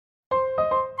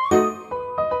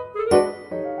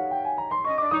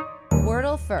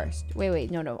first.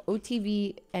 Wait. No.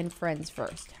 OTV and Friends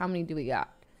first. How many do we got?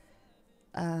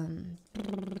 Oh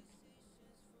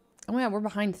my god, we're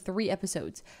behind 3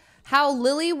 episodes. How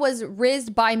Lily was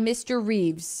rizzed by Mr.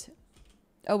 Reeves.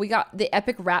 Oh, we got the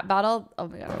epic rap battle. Oh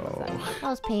my god, I love that. That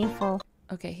was painful.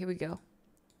 Okay, here we go.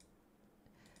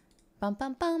 Bum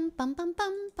bum bum bum bum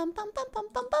bum bum bum bum bum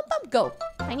bum bum bum. Go.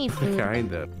 I need food.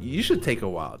 Kinda. You should take a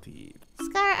while to eat.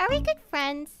 Scar, are we good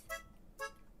friends?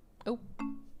 Oh.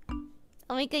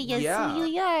 Oh my god, yes, Yeah.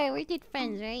 you are. We're good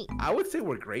friends, right? I would say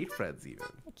we're great friends even.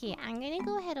 Okay, I'm gonna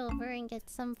go head over and get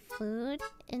some food.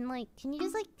 And like, can you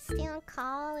just like stay on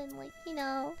call and like, you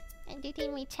know,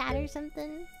 entertain my chat or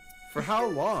something? For how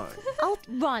long? I'll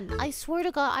run. I swear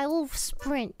to god, I will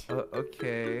sprint.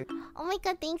 Okay. Oh my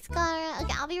god, thanks, Scar.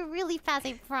 Okay, I'll be really fast,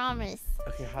 I promise.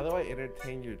 Okay, how do I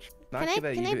entertain you? Can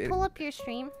I pull up your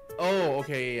stream? Oh,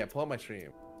 okay, yeah, pull up my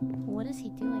stream. What is he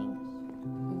doing?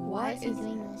 Why is he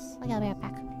doing this? I gotta be right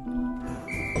back.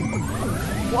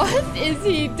 What is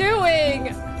he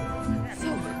doing?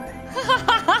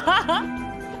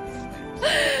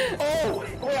 Oh,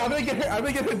 wait, I'm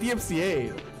gonna get her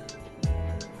DMCA.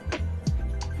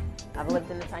 I've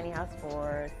lived in a tiny house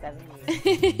for 7 years.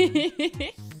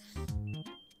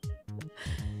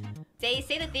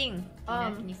 Say the thing.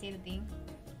 Can you say the thing?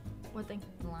 What thing?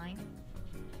 The line.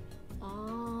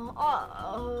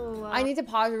 I need to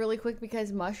pause really quick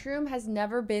because Mushroom has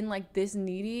never been like this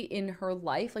needy in her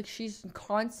life. Like she's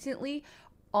constantly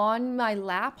on my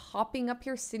lap, hopping up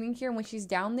here, sitting here, and when she's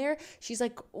down there, she's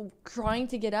like trying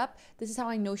to get up. This is how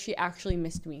I know she actually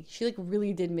missed me. She like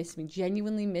really did miss me,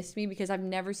 genuinely missed me, because I've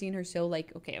never seen her so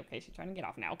like, okay, she's trying to get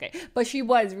off now, okay. But she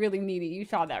was really needy. You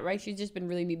saw that, right? She's just been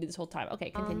really needy this whole time.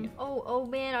 Okay, continue. Oh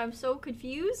man, I'm so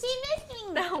confused. He missed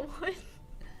me. That one.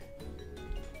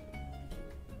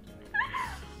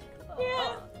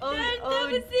 Yeah, that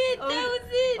was it. That was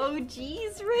it. Oh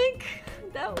geez, Rick,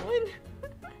 that one.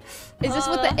 Is this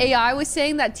what the AI was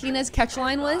saying that Tina's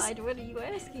catchline was? God, what are you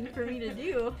asking for me to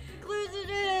do?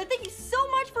 Thank you so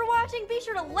much for watching. Be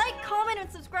sure to like, comment,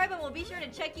 and subscribe, and we'll be sure to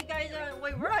check you guys out.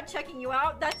 Wait, we're not checking you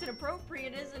out. That's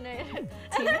inappropriate, isn't it?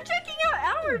 And they're checking out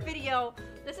our video.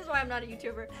 This is why I'm not a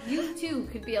YouTuber. You too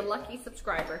could be a lucky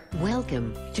subscriber.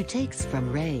 Welcome to Takes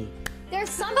from Ray. There's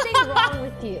something wrong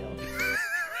with you.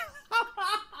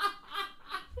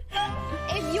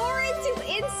 If you're into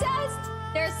incest,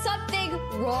 there's something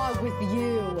wrong with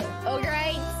you,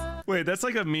 alright? Wait, that's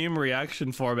like a meme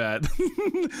reaction format.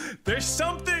 There's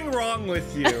something wrong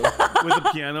with you. With the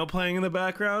piano playing in the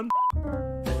background.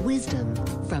 Wisdom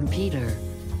from Peter.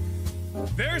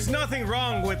 There's nothing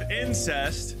wrong with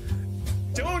incest.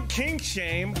 Don't kink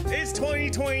shame. It's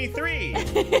 2023.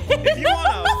 If you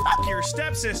want to fuck your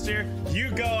stepsister,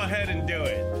 you go ahead and do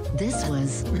it. This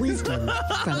was Wisdom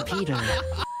from Peter.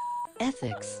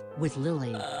 Ethics with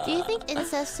Lily. Do you think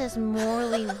incest is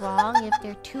morally wrong if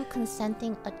they're two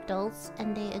consenting adults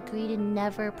and they agree to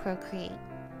never procreate?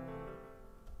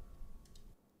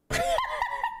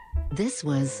 This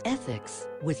was Ethics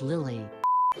with Lily.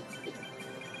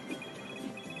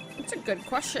 That's a good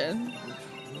question.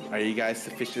 Are you guys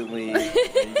sufficiently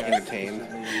entertained?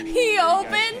 He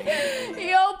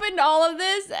opened all of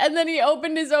this, and then he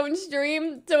opened his own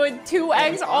stream, so it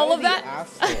 2x all of that.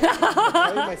 I'm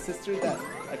telling my sister that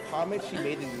a comment she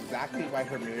made is exactly why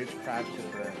her marriage crashed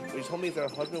and burned. She told me that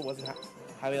her husband wasn't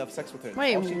having enough sex with her.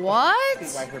 Wait, what?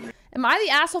 Am I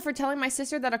the asshole for telling my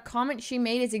sister that a comment she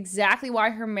made is exactly why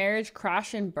her marriage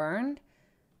crashed and burned?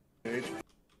 Marriage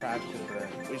crashed and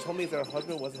burned. She told me that her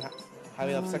husband wasn't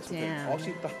having enough sex with her. All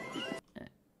she thought.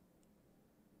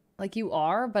 Like you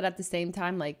are, but at the same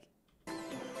time, like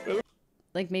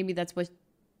maybe that's what.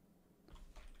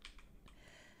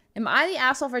 Am I the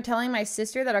asshole for telling my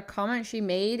sister that a comment she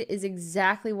made is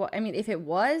exactly what? I mean, if it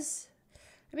was,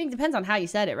 I mean, it depends on how you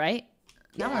said it, right?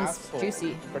 That one's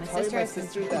juicy. For telling my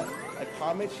sister that a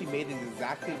comment she made is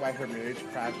exactly why her marriage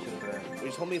crashed and burned. She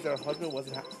told me that her husband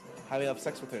wasn't having enough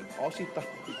sex with her. All she thought.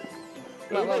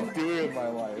 What am I doing in my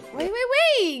life?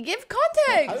 Wait! Give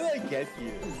context! How did I get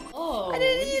you? Oh, you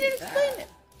didn't explain it.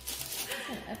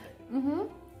 Mm-hmm.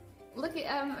 Look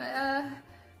at,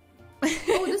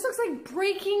 oh, this looks like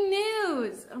breaking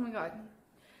news! Oh my god.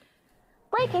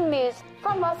 Breaking news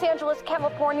from Los Angeles,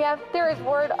 California. There is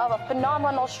word of a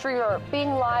phenomenal streamer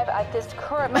being live at this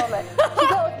current moment. She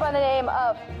goes by the name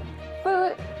of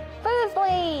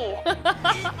Fuslie.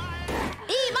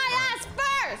 Eat my ass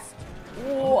first!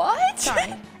 What?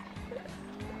 Sorry.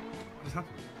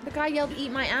 The guy yelled,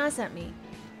 "Eat my ass" at me.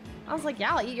 I was like,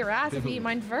 yeah, I'll eat your ass if you eat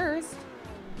mine first.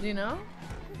 You know?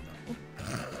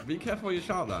 Be careful you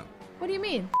shout that. What do you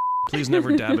mean? Please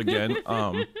never dab again.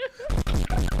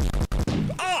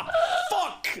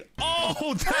 Fuck!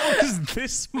 Oh, that was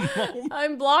this moment.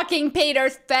 I'm blocking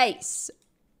Peter's face.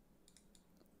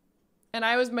 And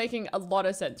I was making a lot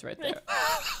of sense right there.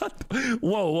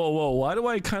 Whoa. Why do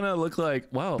I kind of look like,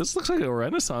 wow, this looks like a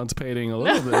Renaissance painting a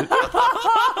little bit.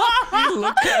 You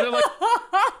look kind of like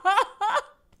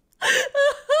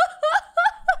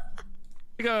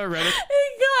a Renaissance.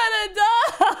 He kind of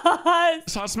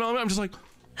does. Stop smelling it. I'm just like.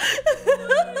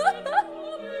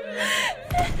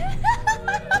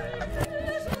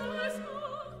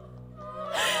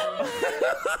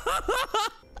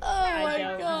 Oh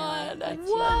my god.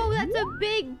 Whoa, that's a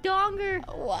big donger.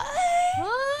 What? Huh?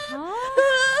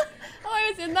 Oh,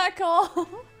 I was in that call.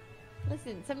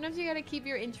 Listen, sometimes you gotta keep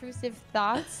your intrusive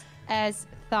thoughts as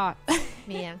thoughts.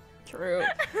 Yeah. True.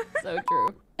 So true.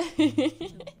 That's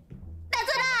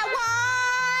what I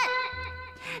want!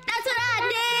 That's what I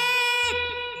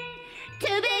need!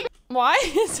 To be. Why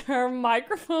is her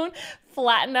microphone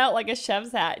flattened out like a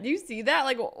chef's hat? Do you see that?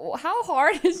 Like, how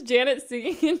hard is Janet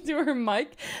singing into her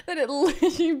mic that it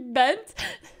literally bent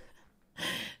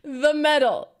the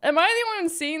metal? Am I the one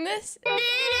seeing this? Oh,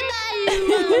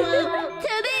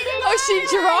 she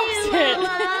drops it.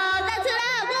 That's what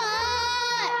I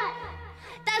want!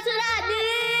 That's what I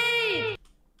need!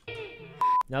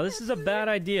 Now this is a bad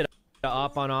idea to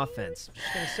op on offense. I'm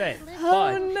just gonna say.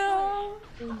 Oh But no.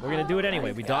 we're gonna do it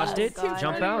anyway. We dodged it.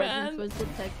 Jump out.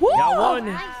 Woo! Got one.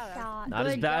 Nice. Not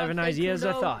as bad of an idea as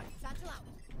I thought.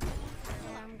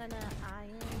 I'm gonna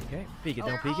Okay, peek it,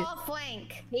 don't peek it.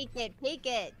 flank. Peek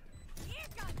it.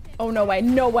 Oh, no way.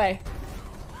 No way.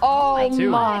 Oh Two.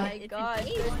 my. God,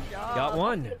 good job. Got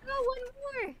one. Got one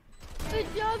more. Good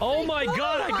job. Oh my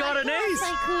god, I got an ace!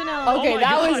 Sykkuno. Okay, my that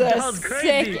God, was that a was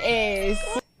crazy. sick ace.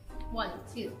 1,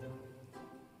 2.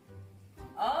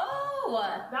 Oh,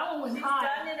 That one was hot.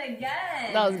 done it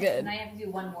again. That was good. Now you have to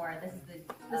do one more.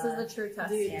 This is the true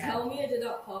test. Dude, Tell me I did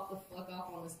not pop the fuck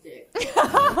off on the stick.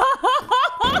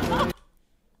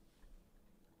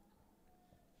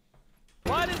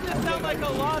 Why does this sound like a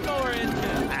lawnmower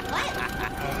engine?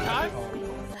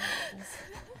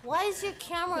 Why is your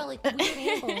camera like weird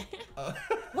angle?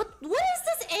 What is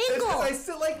this angle? I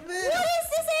sit like this. What is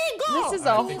this angle? This is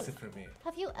Alright, all. fix it for me.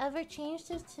 Have you ever changed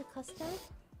this to custom?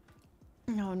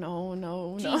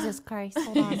 No. Jesus Christ,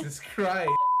 hold on. Jesus Christ.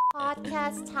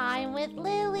 Podcast time with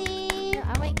Lily.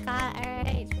 Oh my god,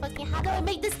 alright. Fucking, how do I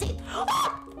make this thing?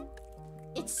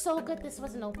 It's so good this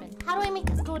wasn't open. How do I make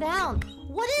this go down?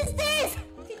 What is this?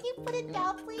 Can you put it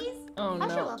down, please? Oh,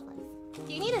 How's your no. love life?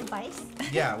 Do you need advice?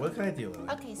 Yeah, what can I do, Lily?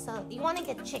 Okay, so you want to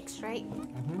get chicks, right?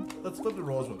 Let's flip the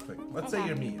roles real quick. Let's say Okay.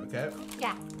 you're me, okay?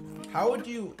 Yeah, How would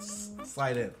you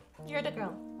slide in? you're the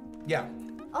girl. Yeah.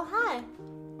 Oh, hi.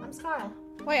 I'm Skara.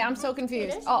 Wait, I'm so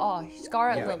confused. It is? Oh,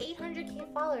 Scarlet Yeah. Lily.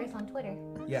 800k followers on Twitter.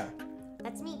 Yeah.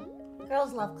 That's me.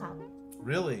 Girls love clout.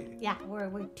 Really? Yeah, we're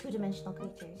two-dimensional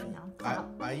creatures, you know. Clout.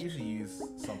 I usually use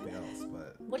something else,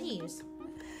 but What do you use?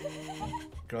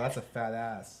 girl, that's a fat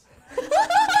ass.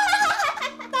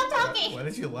 Stop talking! Why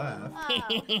did you laugh? Oh.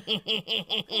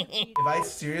 If I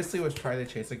seriously was trying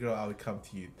to chase a girl, I would come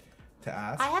to you to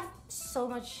ask. I have so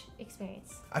much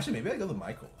experience. Actually, maybe I'd go to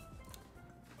Michael.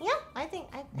 Yeah, I think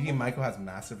You think Michael has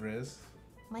massive riz?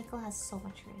 Michael has so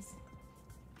much riz.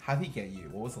 How'd he get you?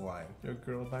 What was the line? You're a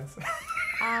girl nice.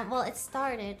 Well, it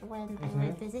started when I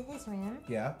would visit his room.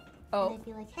 Yeah. And I'd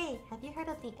be like, hey, have you heard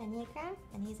of the Enneagram?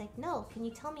 And he's like, no, can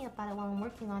you tell me about it while I'm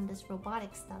working on this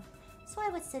robotic stuff? So I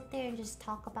would sit there and just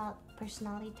talk about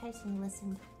personality types, and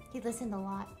he listened a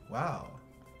lot. Wow.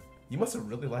 You must have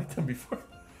really liked him before.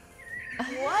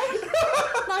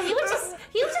 What? No, he would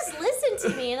just listen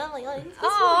to me, and I'm like, oh, he's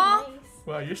Aw. really nice.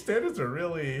 Wow, your standards are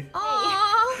really.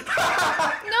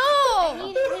 I No.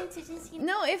 needed him to just,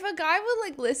 No, if a guy would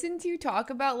like listen to you talk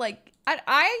about like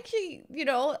I actually, you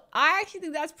know, I actually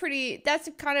think that's pretty, that's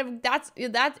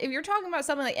if you're talking about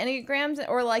something like Enneagrams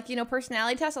or like, you know,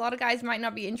 personality tests, a lot of guys might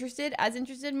not be interested,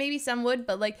 maybe some would,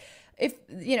 but like if,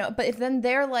 you know, but if then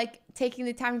they're like taking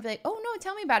the time to be like, oh no,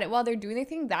 tell me about it while they're doing their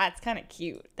thing, that's kind of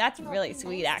cute. That's really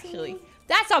sweet actually.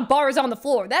 That's not bars on the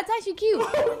floor. That's actually cute.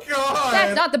 Oh God.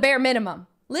 That's not the bare minimum.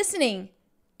 Listening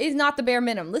is not the bare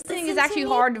minimum. Listening is actually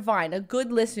hard to find. A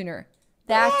good listener.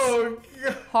 That's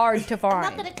hard to find.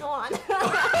 I'm not gonna go on.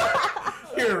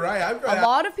 You're right. A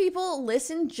lot of people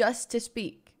listen just to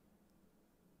speak.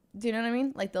 Do you know what I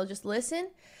mean? Like they'll just listen.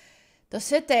 They'll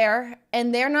sit there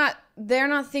and they're not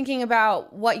thinking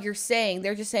about what you're saying.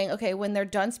 They're just saying, okay, when they're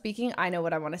done speaking, I know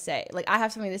what I want to say. Like I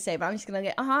have something to say, but I'm just gonna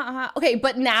get okay,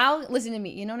 but now listen to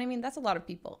me. You know what I mean? That's a lot of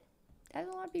people. That's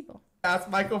a lot of people. Ask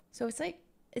Michael. So it's like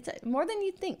more than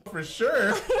you think. For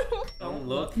sure. Don't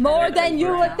look. More than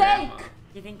you would think.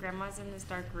 You think Grandma's in this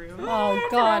dark room? Oh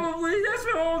God. Probably. That's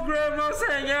where all grandmas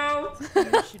hang out.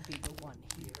 You should be the one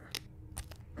here.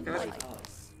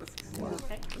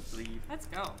 Okay, let's leave. Let's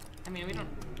go. I mean, we don't.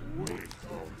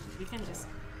 We can just.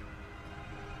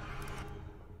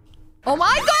 Oh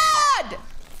my God!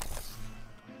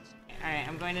 All right,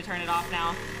 I'm going to turn it off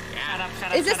now. Shut up!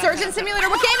 Shut up! Is this shut up, Surgeon shut up. Simulator?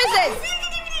 What game is this?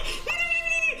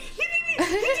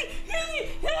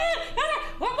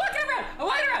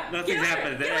 Nothing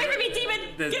happened there. Get away from me, demon!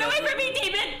 Get away from me,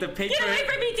 demon! The paper. Get away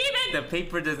from me, demon! The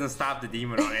paper doesn't stop the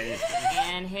demon on anything.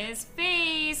 And his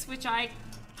face, which I.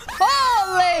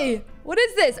 Holy! What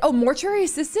is this? Oh, mortuary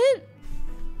assistant?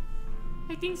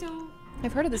 I think so.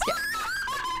 I've heard of this game.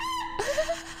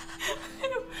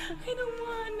 I don't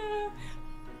wanna.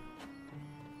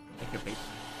 Like a paper.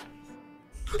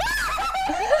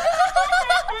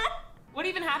 What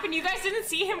even happened? You guys didn't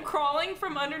see him crawling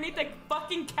from underneath the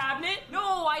fucking cabinet?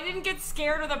 No, I didn't get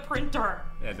scared of the printer.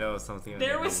 Yeah, there was something.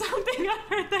 There was something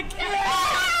under the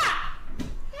cabinet.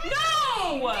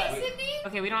 No!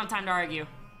 Okay, we don't have time to argue.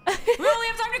 We only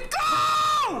have time to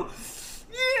go!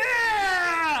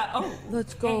 Yeah! Oh,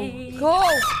 let's go. Hey. Go!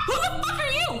 Who the fuck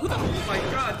are you? Who the? Oh my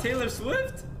God, Taylor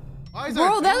Swift?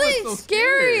 Bro, that is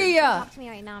scary. Talk to me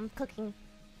right now. I'm cooking.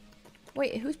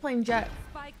 Wait, who's playing Jet?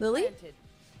 Lily?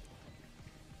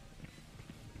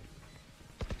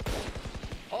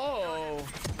 Oh.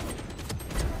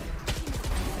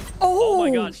 Oh my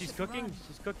God, she's cooking.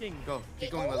 She's cooking. Go.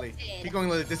 Keep going, Lily. Keep going,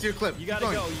 Lily. This is your clip. You gotta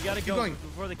go. You gotta go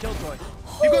before the kill toy.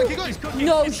 Keep going. Keep going. She's cooking.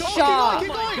 No Keep going, shot. Keep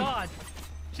going. Oh my God.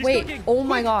 She's Wait, cooking. oh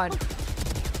my God.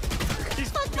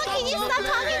 Stop talking to me. Stop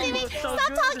talking to me.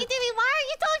 Stop talking to me. Why are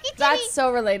you talking to me? That's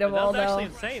so relatable, That was though. actually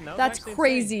insane. That was That's actually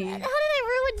crazy. How did I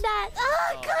ruin that?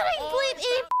 Oh, God, I blame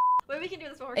Abe. Wait, we can do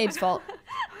this one more Abe's time. fault.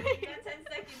 You got 10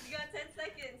 seconds. You got 10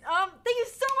 seconds. Thank you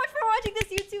so much for watching this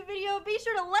YouTube video. Be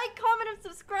sure to like, comment, and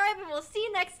subscribe, and we'll see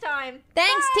you next time.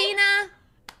 Thanks, Bye. Tina.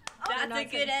 Oh, that's a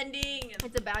good ending.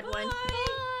 It's a bad one.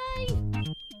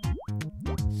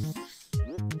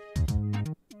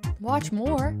 Watch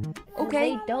more.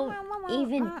 Okay. They don't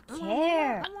even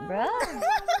care, bro.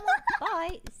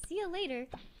 Bye. See you later.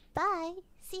 Bye.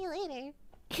 See you later.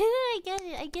 I get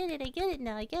it. I get it. I get it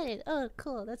now. I get it. Oh,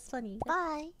 cool. That's funny.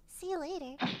 Bye. See you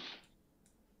later.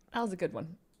 That was a good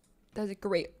one. That was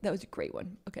a great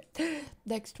one. Okay.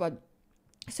 Next one.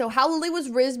 So how Lily was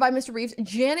rizzed by Mr. Reeves.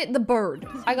 Janet the bird.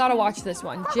 I gotta watch this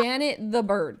one. Janet the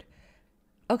bird.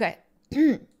 Okay.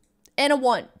 And a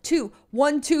 1, 2,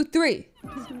 1, 2, 3.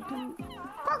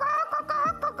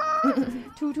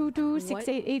 2, 2, 2, 6,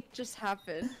 8, 8. Just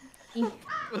happened?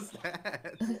 What's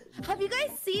that? Have you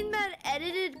guys seen that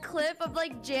edited clip of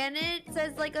like Janet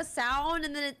says like a sound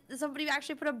and then somebody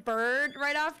actually put a bird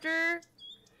right after?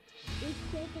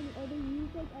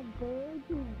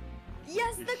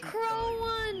 Yes, the crow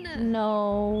one!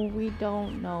 No, we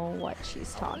don't know what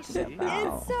she's talking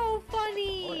about. It's so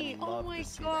funny! Oh my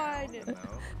God!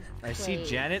 I see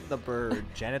Janet the bird.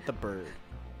 Janet the bird.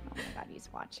 Oh my God, he's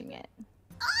watching it.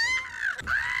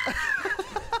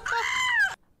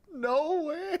 No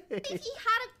way. He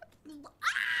had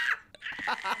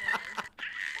a...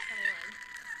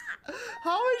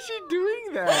 How is she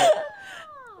doing that?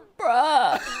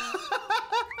 Bruh.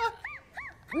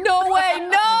 No way, I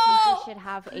no! think we should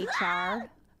have HR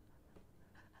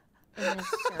in this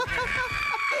server.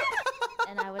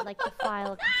 And I would like to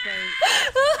file a complaint.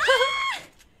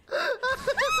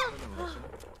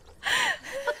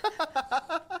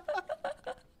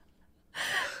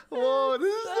 Whoa,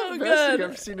 this is So the best thing good.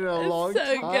 I've seen in a It's long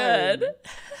so time. good.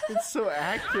 It's so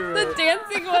accurate. The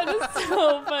dancing one is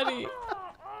so funny.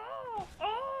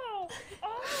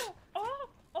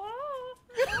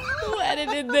 Who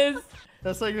edited this?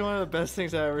 That's like one of the best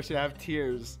things I've ever seen. I have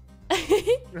tears. I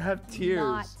have tears.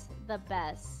 Not the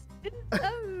best.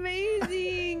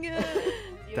 Amazing!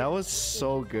 That was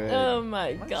so good. Oh my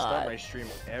I start God. my stream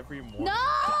every morning. No!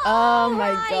 Oh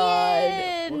my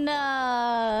God.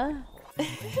 Ryan!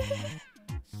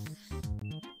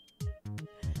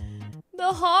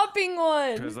 The hopping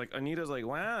one. Because like Anita's like,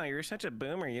 wow, you're such a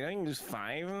boomer. You don't just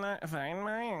find my.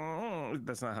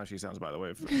 That's not how she sounds, by the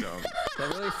way. That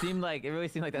really seemed like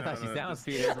that's how she sounds,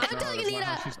 Peter. I'm telling Anita!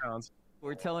 How she sounds.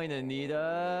 We're telling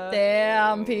Anita.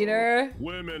 Damn, Peter.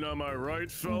 Women, am I right,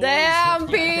 fellas? Damn,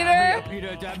 Peter.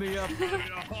 Peter, dab me up.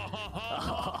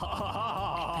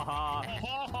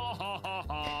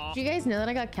 Did you guys know that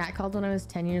I got catcalled when I was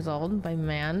 10 years old by a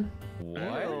man?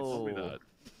 What? Told me that.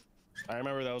 I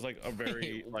remember that was like a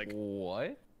very like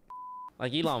what?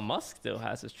 Like Elon Musk still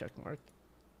has his check mark.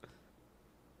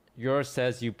 Yours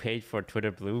says you paid for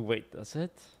Twitter Blue. Wait, does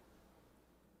it?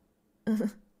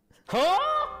 Huh?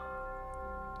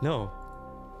 No.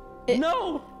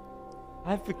 No!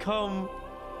 I've become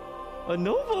a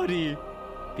nobody.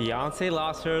 Beyonce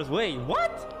lost hers. Wait,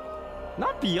 what?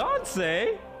 Not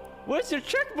Beyonce. Where's your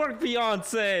checkmark,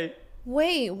 Beyonce?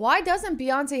 Wait, why doesn't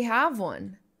Beyonce have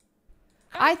one?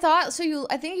 I thought so.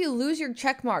 I think you lose your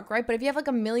check mark, right? But if you have like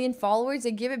 1 million followers,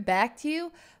 they give it back to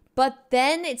you. But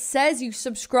then it says you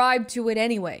subscribe to it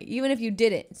anyway, even if you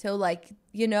didn't. So like,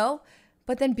 you know.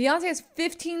 But then Beyonce has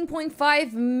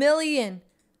 15.5 million.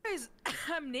 Guys,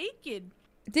 I'm naked.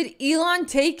 Did Elon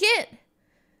take it?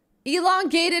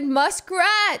 Elongated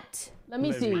muskrat. Let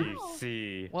me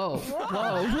see. Whoa.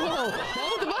 Whoa. Whoa.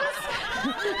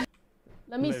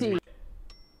 Let me see.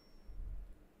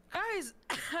 Guys,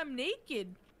 I'm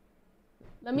naked.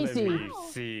 Let me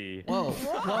see. Whoa.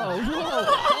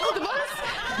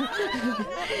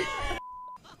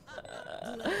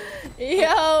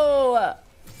 Yo.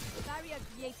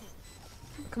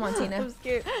 Come on, Tina. I'm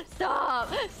scared. Stop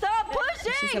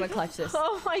pushing. She's gonna clutch this.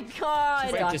 Oh my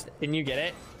god. Wait, can you get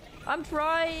it? I'm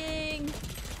trying.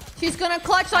 She's gonna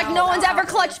clutch like no one's ever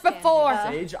clutched before.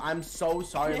 Sage, I'm so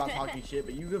sorry about talking shit,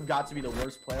 but you have got to be the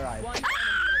worst player I've ever.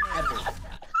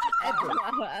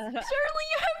 Surely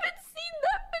you haven't seen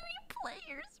that many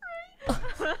players,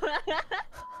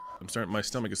 right? My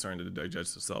stomach is starting to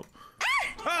digest itself.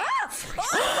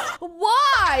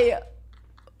 Why?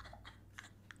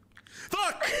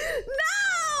 Fuck!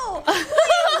 No!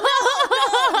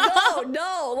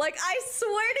 No! Like, I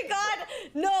swear to God,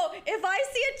 no. If I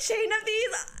see a chain of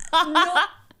these, no.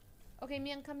 Okay,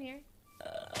 Mian, come here.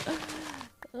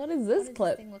 What is this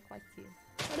clip? Thing look like to you?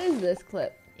 What is this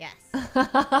clip? Yes.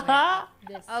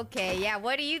 This. Okay, yeah.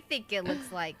 What do you think it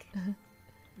looks like?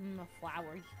 A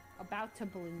flower about to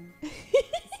bloom.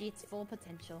 See its full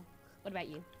potential. What about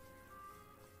you?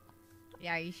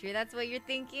 Yeah, are you sure that's what you're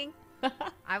thinking?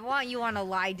 I want you on a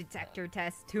lie detector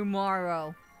test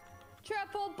tomorrow.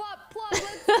 Triple butt plug,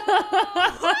 let's go!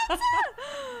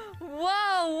 What?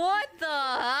 Whoa, what the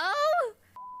hell?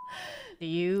 Do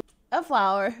you A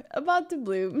flower about to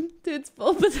bloom to its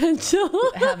full potential.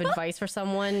 have advice for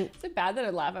someone? Is it bad that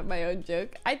I laugh at my own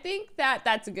joke? I think that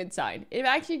that's a good sign. It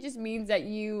actually just means that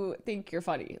you think you're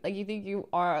funny. Like, you think you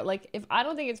are, like, if I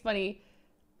don't think it's funny,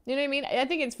 you know what I mean? I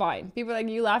think it's fine. People are like,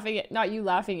 you laughing at, not you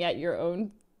laughing at your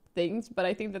own things, but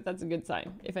I think that that's a good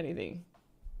sign, if anything.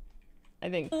 I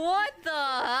think. What the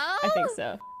hell? I think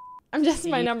so. I'm just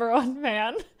my #1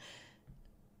 fan.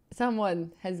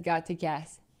 Someone has got to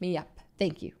gas me up.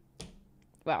 Thank you.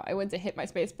 Wow, I went to hit my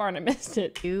space bar and I missed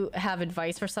it. Do you have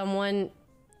advice for someone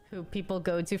who people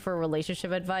go to for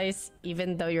relationship advice,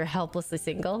 even though you're helplessly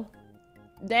single?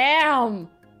 Damn!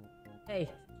 Hey,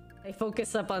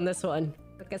 focus up on this one.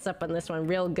 Focus up on this one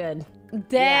real good.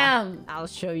 Damn! Yeah, I'll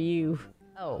show you.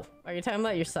 Oh, are you talking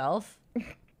about yourself?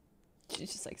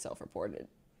 She's just like self-reported.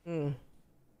 You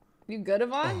good,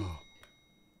 Yvonne?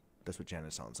 That's what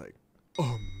Janet sounds like.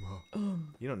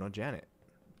 You don't know Janet.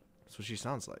 That's what she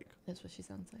sounds like. That's what she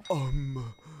sounds like.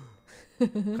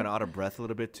 Kind of out of breath a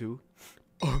little bit too.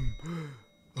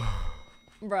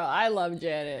 Bro, I love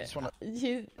Janet.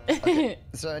 She's... Okay.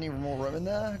 Is there any more room in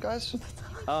there, guys?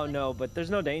 Oh no, but there's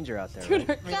no danger out there. Right?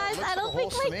 Guys, I don't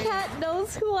think my cat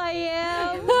knows who I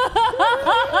am.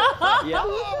 Yeah.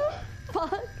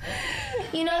 Fuck.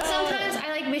 You know, sometimes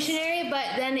I like missionary, but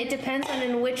then it depends on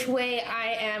in which way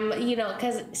I am, you know,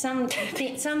 because some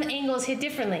angles hit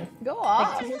differently. Go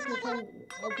off.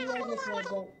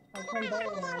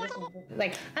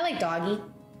 Like, I like doggy.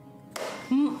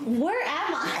 Where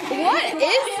am I? What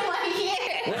am I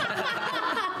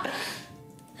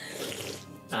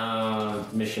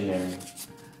here? Missionary.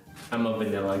 I'm a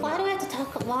vanilla Why do I have to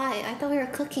talk? Why? I thought we were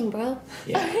cooking, bro.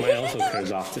 Yeah, mine also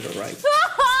curves off to the right.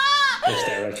 Which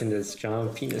direction does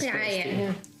John's penis go?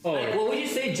 Yeah. Oh, what would you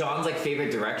say John's like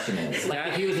favorite direction is? Like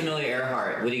if he was Amelia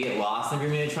Earhart, would he get lost in the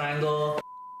Bermuda Triangle?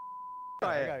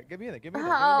 Alright, get me in there. Get me in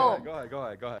there. Oh. Go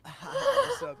ahead.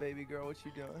 What's up, baby girl? What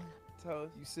you doing?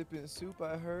 Toast, you sipping soup?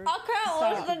 I heard. I can't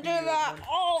listen to that.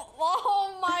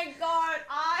 Oh my god.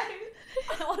 I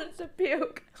wanted to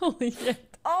puke. Holy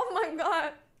shit. Oh my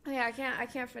god. Yeah, I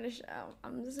can't finish it out.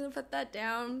 I'm just gonna put that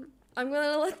down. I'm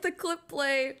gonna let the clip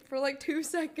play for like 2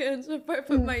 seconds before I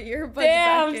put my earbuds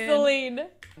back in. Damn, Celine.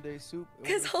 Day soup.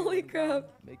 Cause holy crap.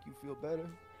 Make you feel better.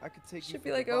 I could take Should you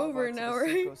be from like the Vava over to now, the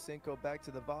right? Cinco back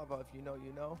to the Vava if you know,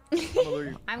 you know.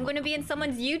 I'm gonna be in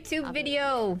someone's YouTube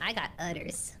video. I got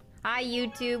udders. Hi,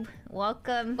 YouTube.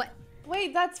 Welcome. What?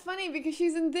 Wait, that's funny because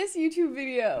she's in this YouTube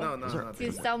video. No.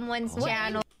 To someone's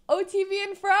channel. OTV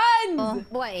and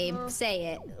Friends. Wait,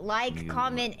 say it. Like,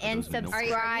 comment, and subscribe.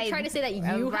 Are you trying to say that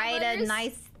you write have a udders?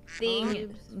 nice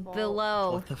thing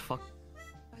below. What the fuck?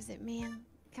 Was it man?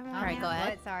 Come on. All right, go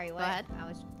ahead. What? Sorry, what? Go ahead. I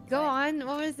was. Go on.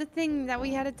 What was the thing that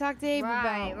we had to talk to Abe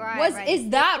Right, about? right. Is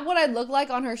that what I look like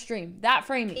on her stream? That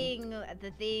framing.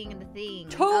 The thing.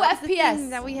 2 FPS.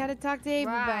 That we had to talk to Abe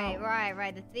about.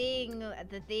 Right. The thing.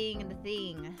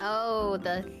 Oh,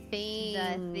 the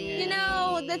thing. You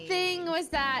know, the thing was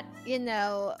that, you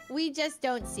know, we just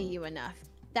don't see you enough.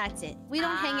 That's it. We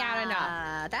don't hang out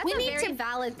enough. That's a very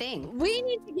valid thing. We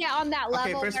need to get on that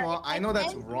level. Okay, first of all, I know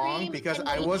that's wrong because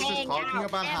I was just talking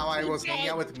about how I was hanging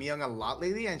out with Myung a lot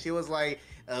lately, and she was like,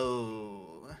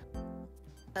 "Oh,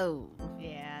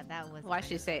 Yeah, that was. Why'd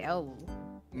she say, "Oh"?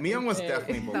 Myung was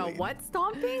definitely bullied." The what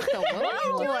stomping? The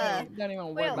what? Don't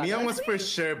even worry about Myung was for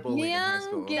sure bullied in high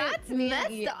school. That's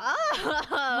messed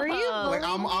up. Were you Like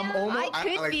I'm almost. I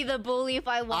could be the bully if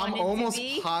I wanted I'm almost to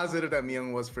be. positive that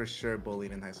Myung was for sure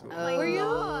bullied in high school. Were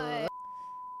you?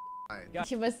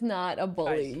 She was not a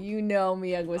bully. You know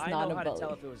Myung was not a I know how bully. to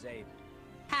tell if it was Abe.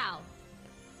 How?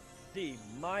 See,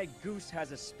 my goose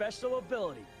has a special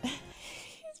ability. He's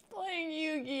playing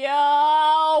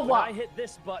Yu-Gi-Oh! When I hit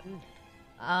this button.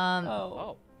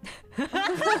 Oh.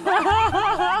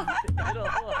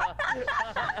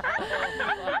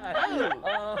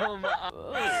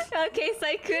 Okay,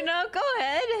 Sykkuno, go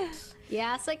ahead.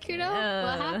 Yeah, Sykkuno,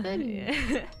 what happened?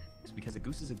 It's because the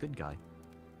goose is a good guy.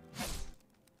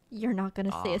 You're not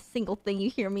gonna say a single thing.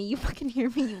 You hear me? You fucking hear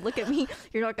me? You look at me.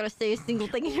 You're not gonna say a single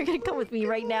thing, and you're gonna come with me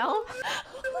right now.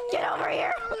 Get over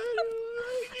here!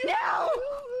 No!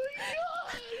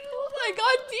 Oh my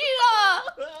god, Tina!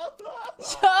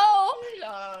 Joe!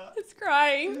 It's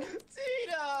crying. Tina!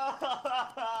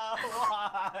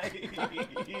 Why?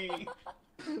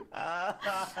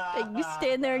 And you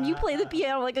stand there and you play the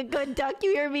piano like a good duck.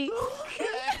 You hear me?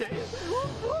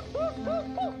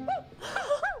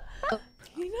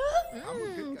 Tina?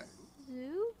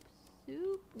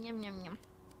 Soup. Yum, yum, yum.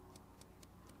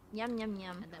 Yum, yum,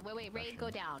 yum. Wait, Ray, go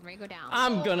down. Ray, go down.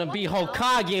 I'm gonna be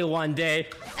Hokage one day.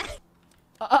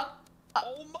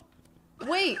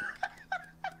 Wait.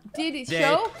 Did it Dead.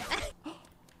 show?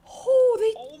 Oh,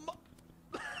 they...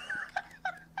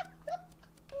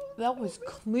 That was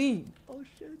clean. Oh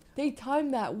shit. They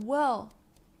timed that well.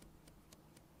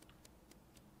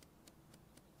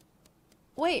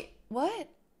 Wait, what?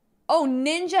 Oh,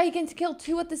 ninja, he can kill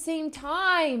 2 at the same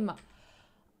time.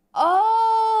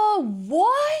 Oh,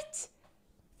 what?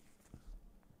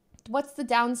 What's the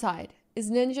downside? Is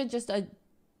ninja just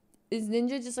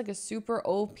like a super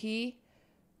OP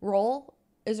roll?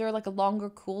 Is there like a longer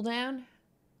cooldown?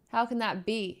 How can that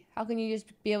be? How can you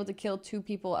just be able to kill 2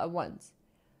 people at once?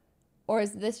 Or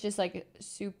is this just like a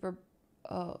super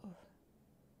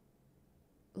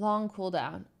long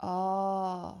cooldown?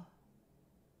 Oh.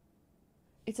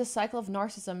 It's a cycle of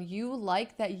narcissism. You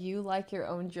like that you like your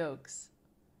own jokes.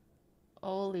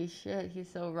 Holy shit, he's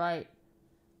so right.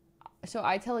 So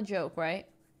I tell a joke, right?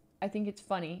 I think it's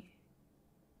funny.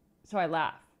 So I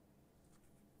laugh.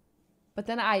 But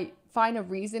then I find a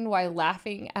reason why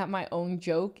laughing at my own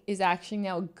joke is actually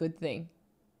now a good thing.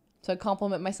 So I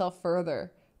compliment myself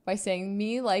further by saying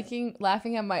me laughing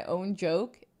at my own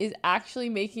joke is actually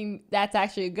that's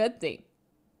actually a good thing.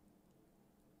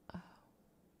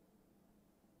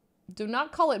 Do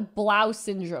not call it blouse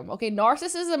syndrome. Okay,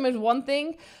 narcissism is one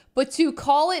thing, but to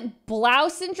call it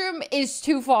blouse syndrome is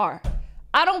too far.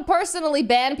 I don't personally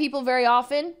ban people very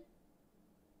often.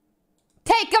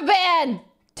 Take a ban!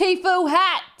 Tifu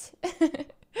hat!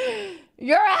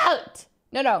 You're out!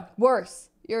 No, worse.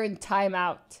 You're in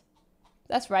timeout.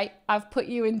 That's right. I've put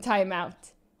you in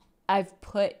timeout. I've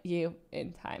put you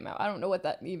in timeout. I don't know what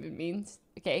that even means,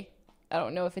 okay? I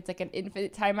don't know if it's like an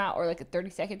infinite timeout or like a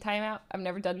 30-second timeout. I've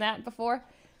never done that before.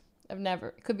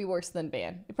 It could be worse than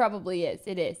ban. It probably is.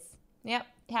 It is. Yep,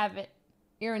 have it.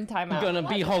 You're in timeout. I'm gonna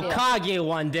be Hokage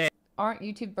one day. Aren't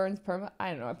YouTube burns perma? I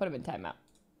don't know. I put him in timeout.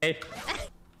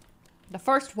 The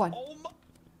first one.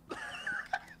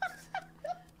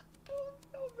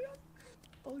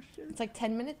 Oh shit. It's like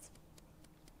 10 minutes.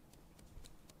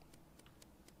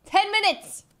 10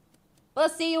 minutes! We'll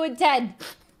see you in 10.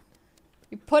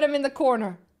 You put him in the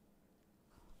corner.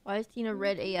 Why is Tina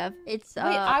red AF? It's Wait,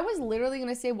 I was literally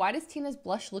gonna say, why does Tina's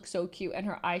blush look so cute and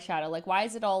her eyeshadow? Like, why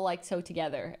is it all like so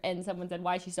together? And someone said,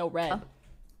 why is she so red?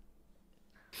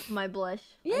 my blush.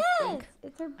 Yes,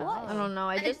 it's her blush. I don't know.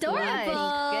 I just Adorable. like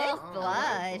Good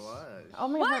blush. Oh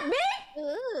my What, god. me?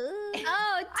 Oh,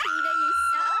 Tina, you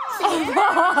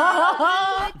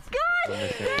Oh, it's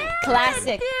good.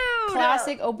 Classic.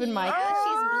 Classic open mic. Oh,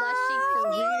 she's blushing for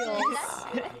real.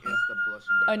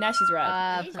 Oh, now she's red.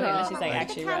 Okay, now she's like Look at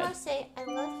actually the camera, red. say, I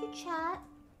love you, chat.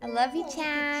 I love you,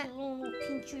 chat.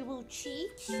 Pinch your little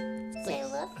cheeks. Say, I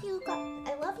love you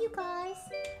guys.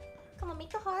 Come on,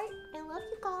 make the heart. I love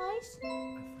you guys. I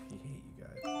hate you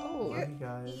guys. Oh, Love you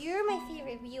guys. you're my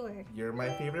favorite viewer. You're my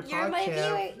favorite You're my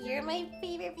podcast. viewer. You're my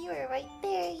favorite viewer right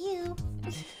there. You.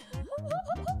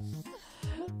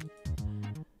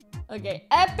 Okay,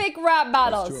 epic rap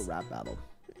battles. Let's do a rap battle.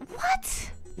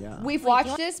 What? Yeah. We've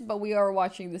watched this, but we are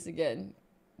watching this again.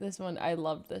 This one, I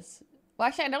love this. Well,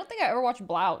 actually, I don't think I ever watched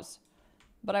Blouse,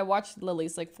 but I watched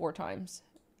Lily's like 4 times.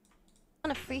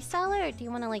 Want a freestyler, or do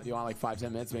you want to like? Do you want like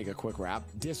 5-10 minutes to make a quick rap?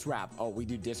 Diss rap. Oh, we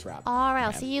do diss rap. All right,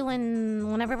 I'll see you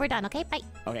whenever we're done. Okay, bye.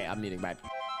 Okay, I'm meeting. Bye.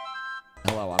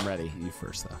 Hello, I'm ready. You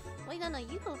first, though. Wait, no,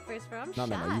 you go first, bro. I'm No,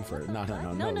 shy. no, you first. No,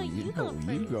 you go first.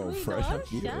 You go first. I'm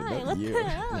shy. What the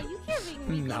hell? You can't make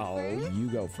me No, go first. you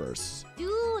go first.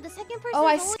 Dude, the second person. Oh,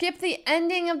 I skipped the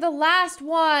ending of the last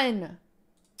one.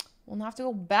 We'll have to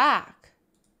go back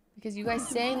because you guys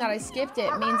saying that I skipped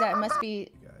it means that it must be.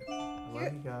 I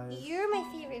love you guys. You're my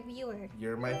favorite viewer.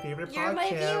 You're my favorite You're my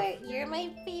podcast. viewer. You're my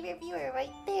favorite viewer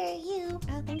right there. You.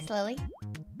 Oh, thanks, Lily.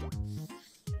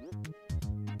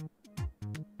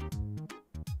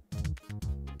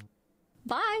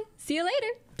 Bye. See you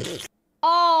later.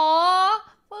 Aww,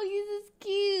 Foggy's is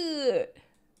cute.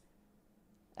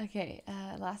 Okay,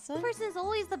 last one. Person is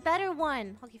always the better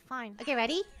one. Okay, fine. Okay,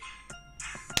 ready?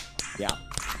 Yeah.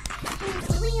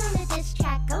 Lily on the diss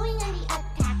track, going on the attack.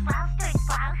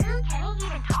 Who can't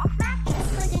even talk smack?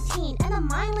 Just like a teen, and a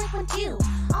mind like one too.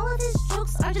 All of his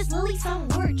jokes are just Lily some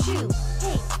word chew.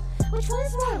 Hey, which one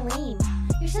is more lame?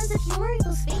 Your sense of humor,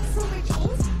 those fake silver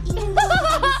chains? Even though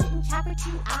I sit and chat for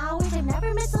 2 hours, I've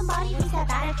never met somebody who's that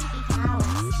bad at taking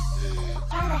powers.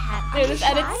 Apply the hat. Dude, this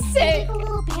edit's sick. Take a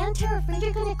little banter, afraid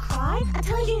you're gonna cry? I'm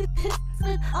telling you this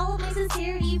with all of my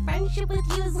sincerity. Friendship with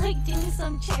you is like doing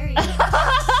some charity.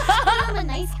 I'm a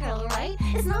nice girl, right?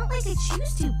 It's not like I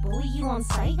choose to bully you on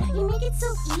sight. You make it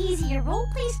so easy. Your role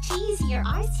plays cheesy. Your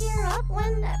eyes tear up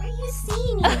whenever you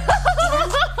see me.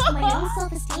 And my own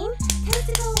self-esteem tends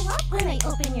to go up when I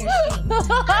open your stream. I don't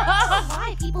know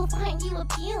why people find you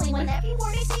appealing when every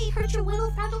word I say hurts your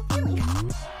little fragile feeling.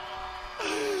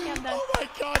 Oh my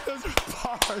god, those are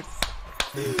bars.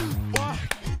 What?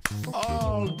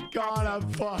 Oh god, I'm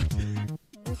fucked.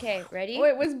 Okay, ready?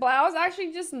 Wait, was Blouse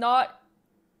actually just not?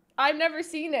 I've never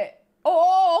seen it.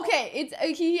 Oh, okay.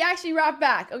 It's he actually rapped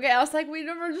back. Okay, I was like, we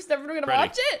never gonna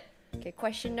watch it. Okay,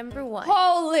 question number 1.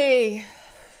 Holy.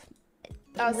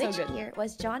 That was Which so good. year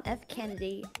was John F.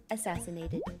 Kennedy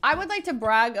assassinated? I would like to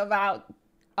brag about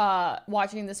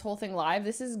watching this whole thing live.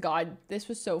 This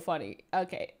was so funny.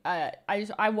 Okay,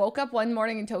 I woke up one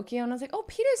morning in Tokyo and I was like, oh,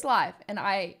 Peter's live, and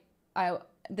I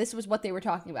this was what they were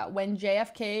talking about when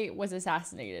JFK was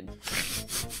assassinated.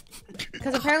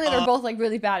 Because apparently they're both like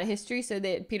really bad at history, so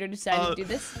Peter decided to do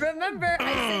this. Remember,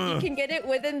 I said you can get it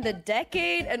within the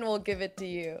decade, and we'll give it to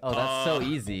you. Oh, that's so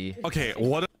easy. Okay,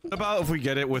 what about if we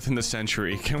get it within the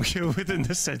century? Can we get it within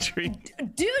the century?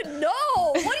 Dude, no!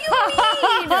 What do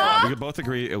you mean? We could both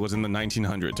agree it was in the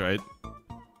 1900s, right?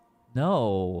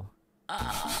 No.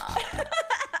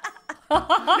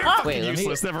 Wait,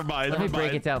 useless. Never mind. Let me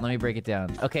break it down. Let me break it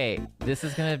down. Okay, this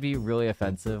is gonna be really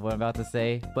offensive, what I'm about to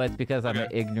say, but it's because I'm an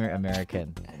ignorant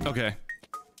American. Okay.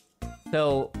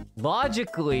 So,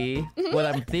 logically, what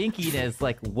I'm thinking is,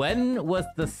 like, when was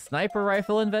the sniper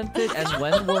rifle invented and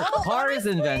when were cars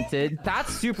invented?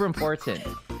 That's super important.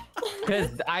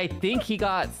 Because I think he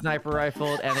got sniper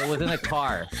rifled and it was in a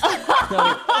car.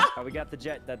 So, we got the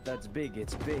jet that's big.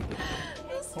 It's big.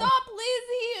 Stop, Liz.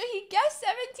 He guessed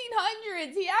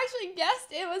 1700s. He actually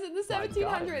guessed it was in the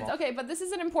 1700s. Okay, but this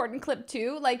is an important clip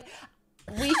too. Like,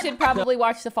 we should probably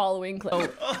watch the following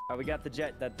clip. We got the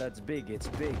jet that's big. It's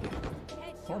big.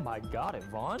 Oh my god,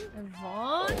 Yvonne?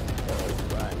 Yvonne?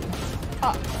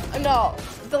 No.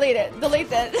 Delete it.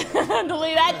 Delete it.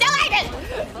 Delete it. Delete it!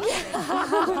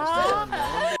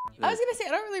 I was gonna say, I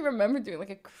don't really remember doing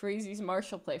like a crazy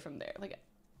Marshall play from there. Like,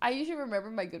 I usually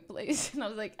remember my good plays, and I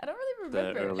was like, I don't really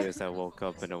remember. The earliest I woke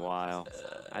up in a while.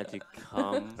 I had to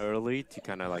come early to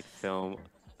kind of like film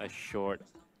a short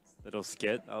little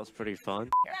skit. That was pretty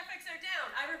fun. Graphics are down.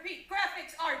 I repeat,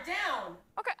 graphics are down.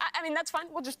 Okay, I mean, that's fine.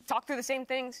 We'll just talk through the same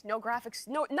things. No graphics.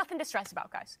 Nothing to stress about,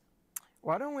 guys.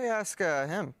 Why don't we ask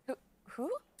him?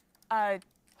 Who? Hi,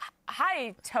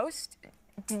 Toast.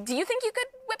 Do you think you could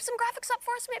whip some graphics up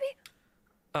for us, maybe?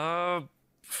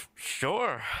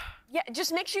 Sure. Yeah,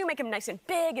 just make sure you make them nice and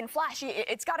big and flashy.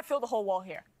 It's got to fill the whole wall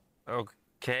here.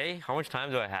 Okay, how much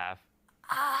time do I have?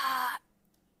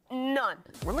 None.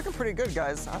 We're looking pretty good,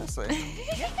 guys, honestly.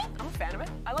 Yeah, I'm a fan of it.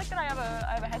 I like that I have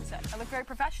a headset. I look very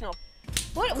professional.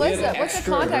 What's the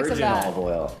context of that? Olive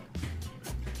oil.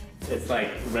 It's like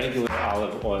regular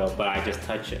olive oil, but I just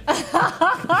touch it.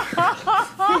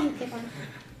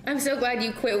 I'm so glad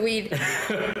you quit weed.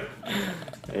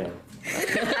 Yeah.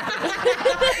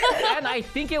 And I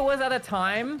think it was at a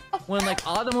time when like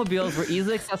automobiles were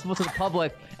easily accessible to the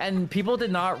public and people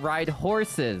did not ride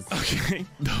horses. Okay,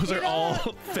 those are all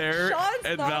fair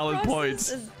and valid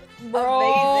points.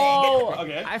 Bro,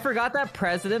 Okay. I forgot that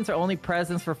presidents are only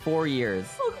presidents for 4 years.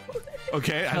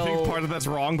 Okay, I think part of that's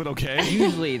wrong, but okay.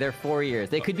 Usually they're 4 years.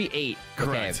 They could be 8.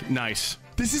 Correct. Okay. Nice.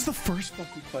 This is the first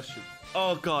fucking question.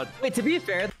 Oh god. Wait, to be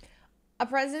fair, a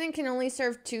president can only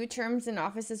serve 2 terms in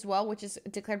office as well, which is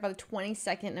declared by the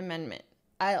 22nd Amendment.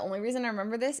 The only reason I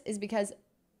remember this is because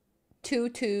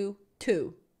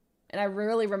 222. And I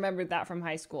really remembered that from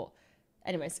high school.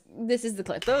 Anyways, this is the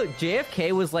clip. So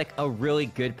JFK was like a really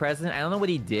good president. I don't know what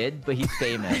he did, but he's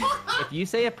famous. If you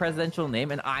say a presidential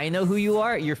name and I know who you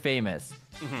are, you're famous.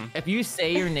 If you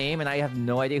say your name and I have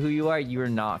no idea who you are, you're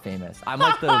not famous. I'm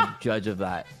like the judge of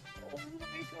that.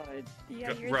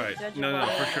 Yeah, right. No,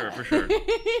 for sure, for sure.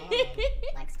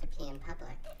 Likes to pee in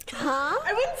public. Huh?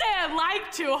 I wouldn't say I'd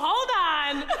like to. Hold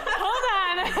on.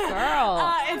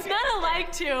 Girl. It's not a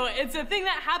like to. It's a thing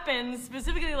that happens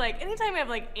specifically like anytime I have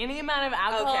like any amount of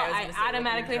alcohol, I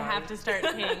automatically have to start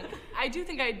peeing. I do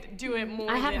think I do it more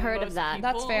I have than heard of most that.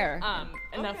 people. That's fair.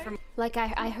 Enough for me. Like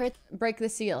I heard Break the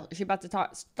seal. She's about to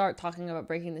start talking about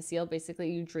breaking the seal.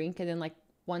 Basically, you drink and then like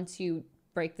once you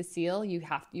break the seal, you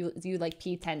like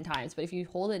pee 10 times. But if you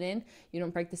hold it in, you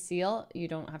don't break the seal, you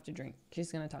don't have to drink.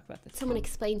 She's gonna talk about this. someone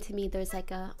explained to me there's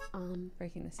like a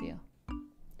Breaking the seal.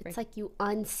 it's like you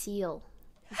unseal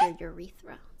your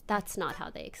urethra. That's not how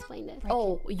they explained it.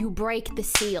 Oh, you break the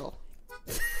seal.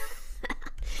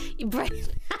 You break.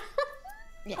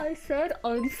 Yeah. I said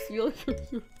unseal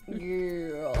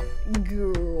your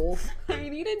girl. I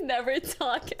need to never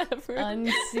talk ever.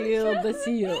 Unseal the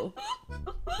seal.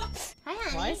 Hi,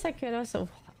 honey. Why is Sykkuno so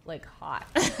like hot?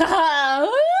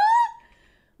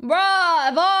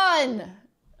 Bruh,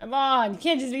 Yvonne, you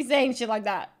can't just be saying shit like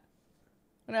that.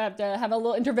 I'm gonna have to have a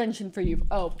little intervention for you.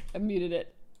 Oh, I muted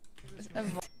it.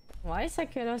 Why is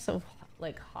Sykkuno so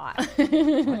like hot?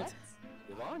 What?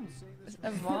 Yvonne?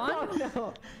 Yvonne?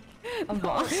 No.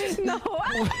 Yvonne? No.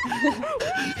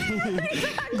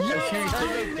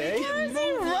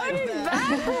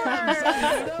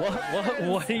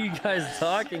 What are you guys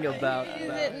talking about? Is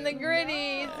it in the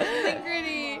gritty? It's in the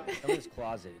gritty. Someone's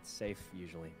closet. It's safe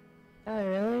usually. Oh,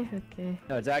 really? Okay.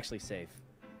 No, it's actually safe.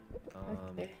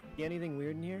 Okay. See anything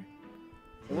weird in here?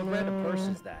 What random purse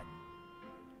is that?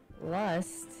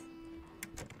 Lust.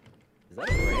 Is that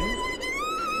a ring?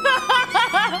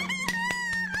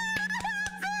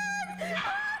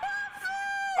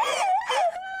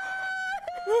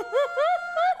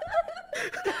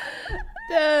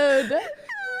 Dude.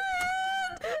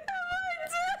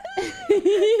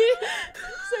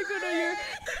 Sykkuno, you're...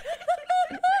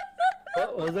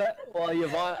 What was that? Well,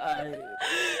 Yvonne,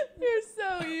 You're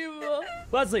so evil.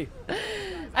 Leslie!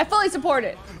 I fully support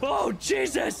it. Oh,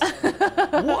 Jesus!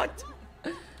 What?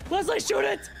 Leslie, shoot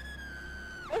it!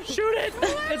 Shoot it!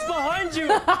 It's behind you!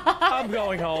 I'm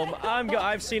going home.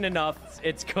 I've seen enough.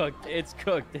 It's cooked. It's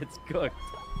cooked. It's cooked.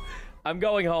 I'm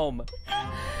going home.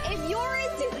 If you're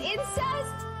into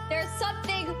incest, there's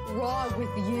something wrong with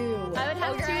you. I would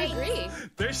have to agree.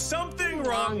 There's something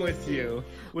wrong with you.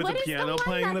 With What the is piano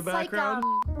playing in the background.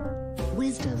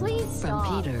 Wisdom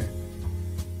from Peter.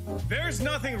 There's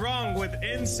nothing wrong with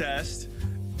incest.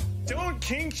 Don't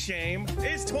kink shame.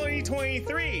 It's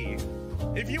 2023.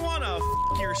 If you want to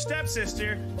your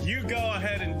stepsister, you go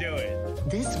ahead and do it.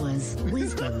 This was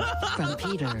Wisdom from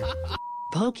Peter.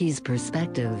 Pokey's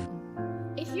perspective.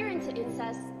 If you're into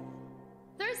incest,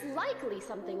 there's likely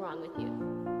something wrong with you.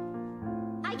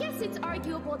 I guess it's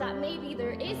arguable that maybe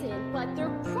there isn't, but there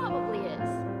probably is.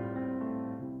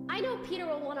 I know Peter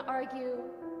will want to argue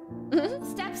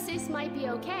step-sis might be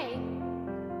okay,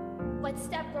 but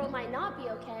step-bro might not be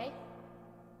okay.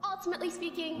 Ultimately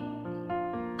speaking,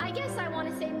 I guess I want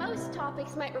to say most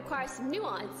topics might require some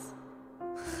nuance.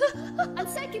 On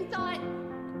second thought,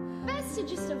 best to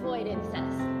just avoid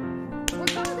incest.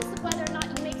 Regardless of whether or not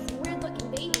you make some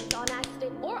weird-looking babies on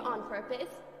accident or on purpose,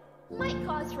 might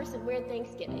cause for some weird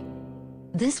Thanksgiving.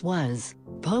 This was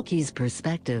Pokey's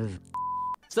perspective.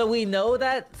 So we know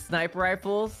that sniper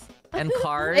rifles and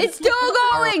cars. It's still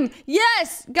going!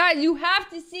 Yes! Guys, you have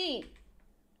to see.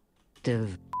 Hi,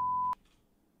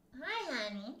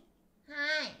 honey.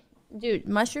 Hi. Dude,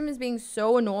 Mushroom is being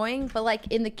so annoying, but like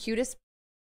in the cutest.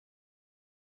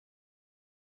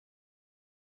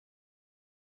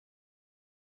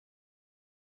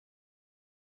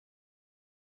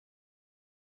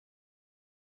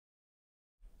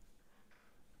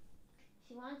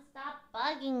 She won't stop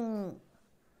bugging me.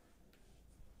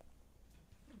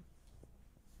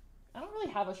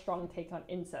 have a strong take on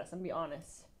incest, and be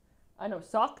honest. I know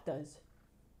Sock does.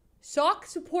 Sock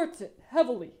supports it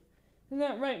heavily. Isn't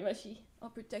that right, Mushy? I'll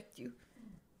protect you.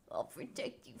 I'll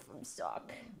protect you from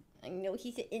Sock. I know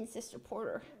he's an incest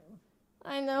supporter.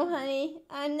 I know, honey.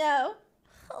 I know.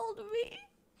 Hold me.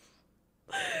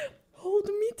 Hold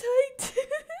me tight.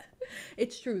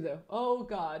 It's true, though. Oh,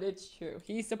 God, it's true.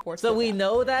 He supports it. So we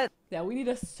know that... Yeah, we need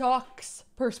a Sock's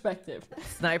perspective.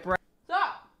 Sniper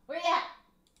Sock, where you at?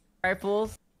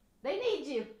 rifles. They need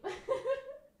you.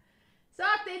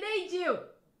 Sock, they need you.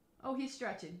 Oh, he's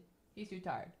stretching. He's too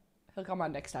tired. He'll come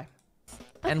on next time.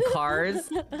 And cars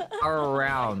are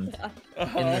around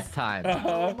in this time.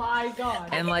 Oh my god.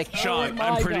 And like Sean, Oh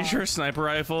I'm my pretty God. sure sniper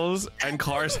rifles and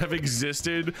cars have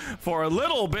existed for a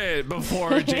little bit before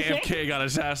JFK got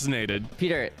assassinated.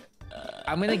 Peter,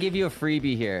 I'm gonna give you a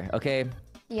freebie here, okay?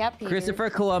 Yep. Peter. Christopher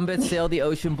Columbus sailed the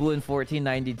ocean blue in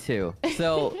 1492.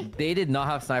 So they did not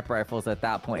have sniper rifles at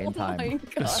that point in time. my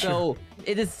God. So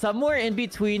it is somewhere in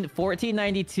between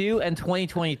 1492 and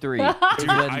 2023. Dude,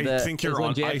 I think you're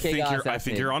on. I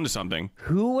think you're onto something.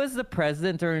 Who was the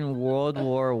president during World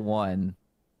War I?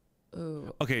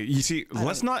 Okay, you see,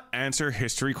 let's not answer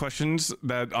history questions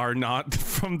that are not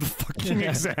from the fucking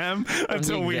exam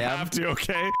until we have to,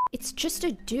 okay? It's just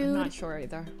a dude. I'm not sure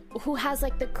either. Who has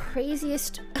like the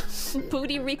craziest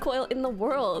booty recoil in the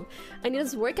world. And he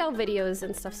does workout videos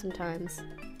and stuff sometimes.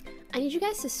 I need you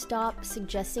guys to stop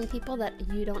suggesting people that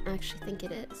you don't actually think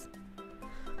it is. Oh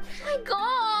my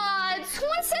god!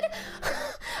 Someone said, and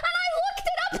I looked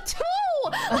it up too!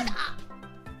 Like,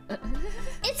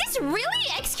 is this really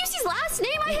XQC's last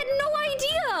name? I had no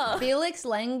idea! Felix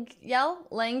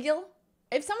Langiel?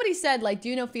 If somebody said, like, do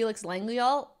you know Felix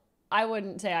Langiel? I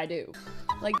wouldn't say I do.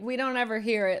 Like, we don't ever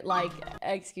hear it like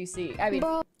XQC. I mean,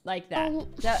 like that.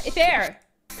 Fair!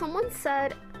 Someone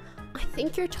said, I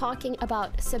think you're talking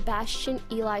about Sebastian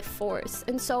Eli Force.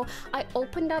 And so I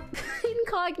opened up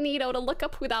incognito to look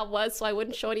up who that was so I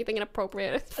wouldn't show anything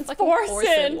inappropriate. It's like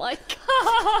Forcing. Like,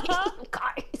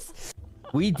 guys.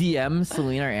 We DM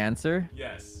Selena our answer.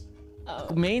 Yes.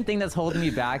 The main thing that's holding me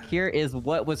back here is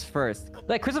what was first.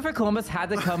 Like, Christopher Columbus had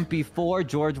to come before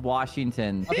George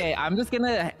Washington. Okay, I'm just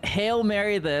gonna Hail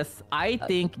Mary this. I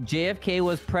think JFK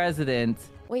was president.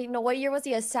 Wait, no, what year was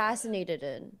he assassinated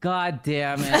in? God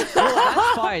damn it. Well,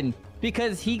 that's fine.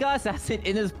 Because he got assassinated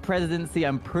in his presidency,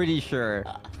 I'm pretty sure.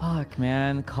 Fuck,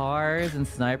 man. Cars and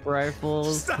sniper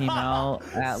rifles came out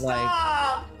at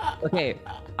like... Okay,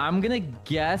 I'm gonna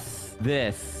guess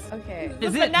this. Okay.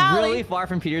 Is it really far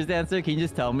from Peter's answer? Can you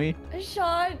just tell me?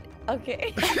 Sean,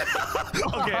 okay.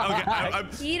 Okay.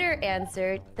 Peter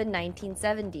answered the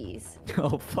 1970s.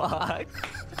 Oh, fuck.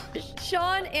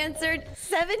 Sean answered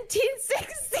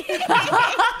 1760.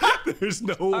 There's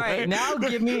no way. All right, now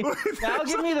give me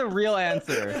the real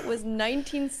answer. It was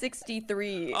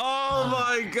 1963. Oh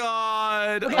my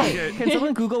god. Okay, can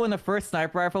someone Google when the first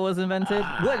sniper rifle was invented?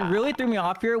 What really threw me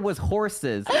off here was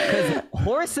horses. Because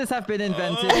horses have been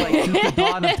invented like since the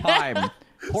dawn of time.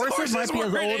 Horses might be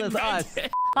as old as us.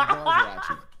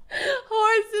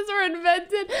 Horses were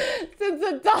invented since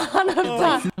the dawn of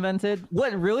time. Invented.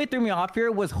 What really threw me off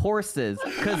here was horses.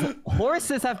 Because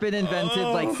horses have been invented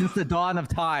like since the dawn of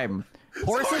time.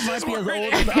 Horses might be as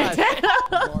old as us.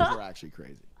 Dogs are actually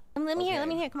crazy. Let me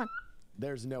hear, come on.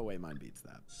 There's no way mine beats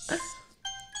that.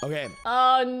 Okay.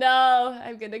 Oh no,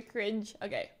 I'm gonna cringe.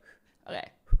 Okay.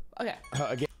 Again.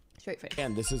 Straight face.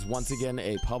 And this is once again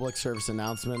a public service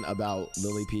announcement about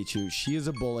Lily Pichu. She is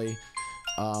a bully.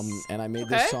 And I made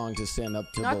this song to stand up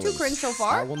to Not bullies. too cringe so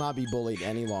far. I will not be bullied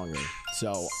any longer.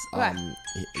 So,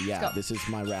 yeah, this is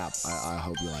my rap. I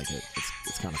hope you like it.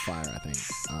 It's kind of fire, I think.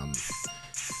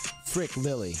 Frick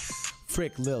Lily.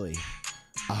 Frick Lily.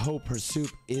 I hope her soup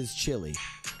is chili.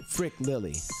 Frick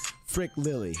Lily. Frick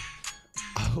Lily.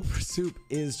 I hope her soup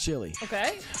is chili.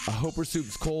 Okay. I hope her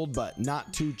soup's cold, but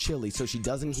not too chilly, so she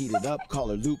doesn't heat it up. Call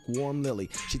her lukewarm Lily.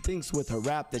 She thinks with her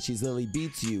rap that she's Lily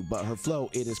Beats You, but her flow,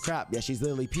 it is crap. Yeah, she's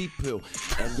Lily Peep Poo.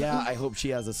 And yeah, I hope she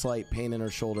has a slight pain in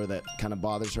her shoulder that kind of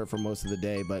bothers her for most of the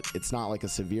day, but it's not like a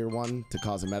severe one to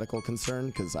cause a medical concern,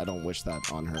 because I don't wish that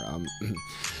on her.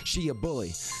 She a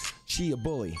bully. She a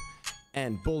bully.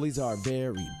 And bullies are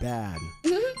very bad.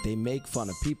 They make fun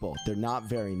of people. They're not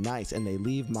very nice, and they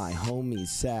leave my homies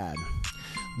sad.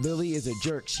 Lily is a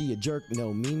jerk. She a jerk.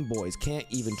 No mean boys. Can't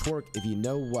even twerk if you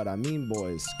know what I mean,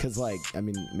 boys. Cause like, I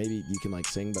mean, maybe you can like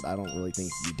sing, but I don't really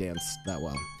think you dance that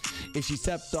well. If she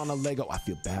stepped on a Lego, I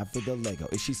feel bad for the Lego.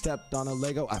 If she stepped on a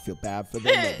Lego, I feel bad for the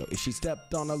Lego. If she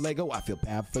stepped on a Lego, I feel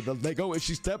bad for the Lego. If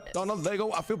she stepped on a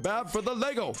Lego, I feel bad for the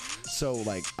Lego. So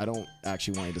like, I don't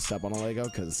actually want you to step on a Lego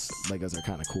because Legos are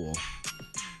kind of cool.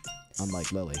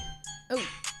 Unlike Lily. Oh.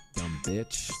 Dumb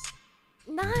bitch.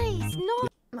 Nice. No.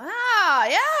 Ah,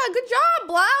 yeah, good job,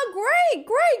 Blau. Great,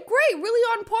 great, great. Really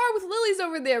on par with Lily's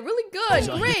over there. Really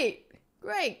good. Great,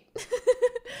 great.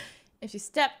 If she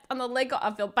stepped on the Lego,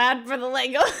 I feel bad for the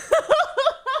Lego.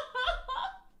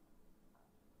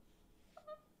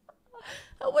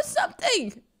 It was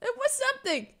something. It was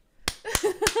something.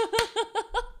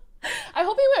 I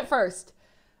hope he went first.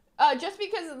 Just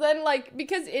because then, like,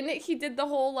 because in it he did the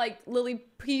whole, like, Lily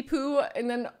pee-poo,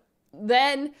 and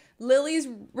then Lily's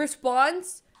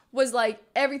response was, like,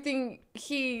 everything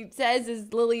he says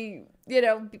is Lily, you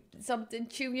know, something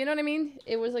chew, you know what I mean?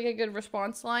 It was, like, a good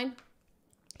response line.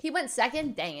 He went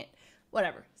second, dang it.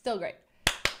 Whatever, still great.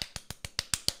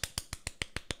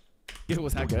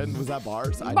 Was that good? Was that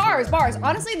bars? Bars.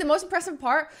 Honestly, the most impressive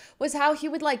part was how he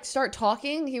would like start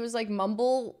talking. He was like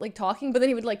mumble, like talking, but then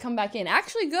he would like come back in.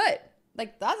 Actually good.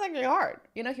 Like that's actually hard.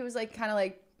 You know, he was like kind of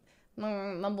like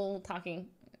mumble talking.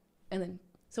 And then,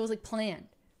 so it was like planned.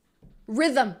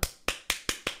 Rhythm.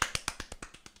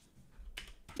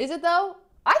 Is it though?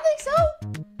 I think so.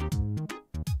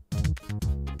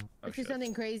 Let's do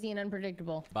something crazy and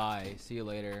unpredictable. Bye. See you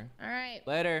later. All right.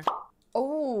 Later.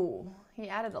 Oh, he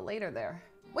added a later there.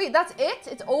 Wait, that's it?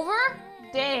 It's over?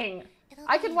 Dang.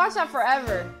 I could watch that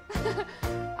forever.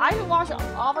 I could watch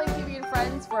OfflineTV and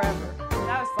Friends forever.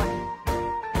 That was funny.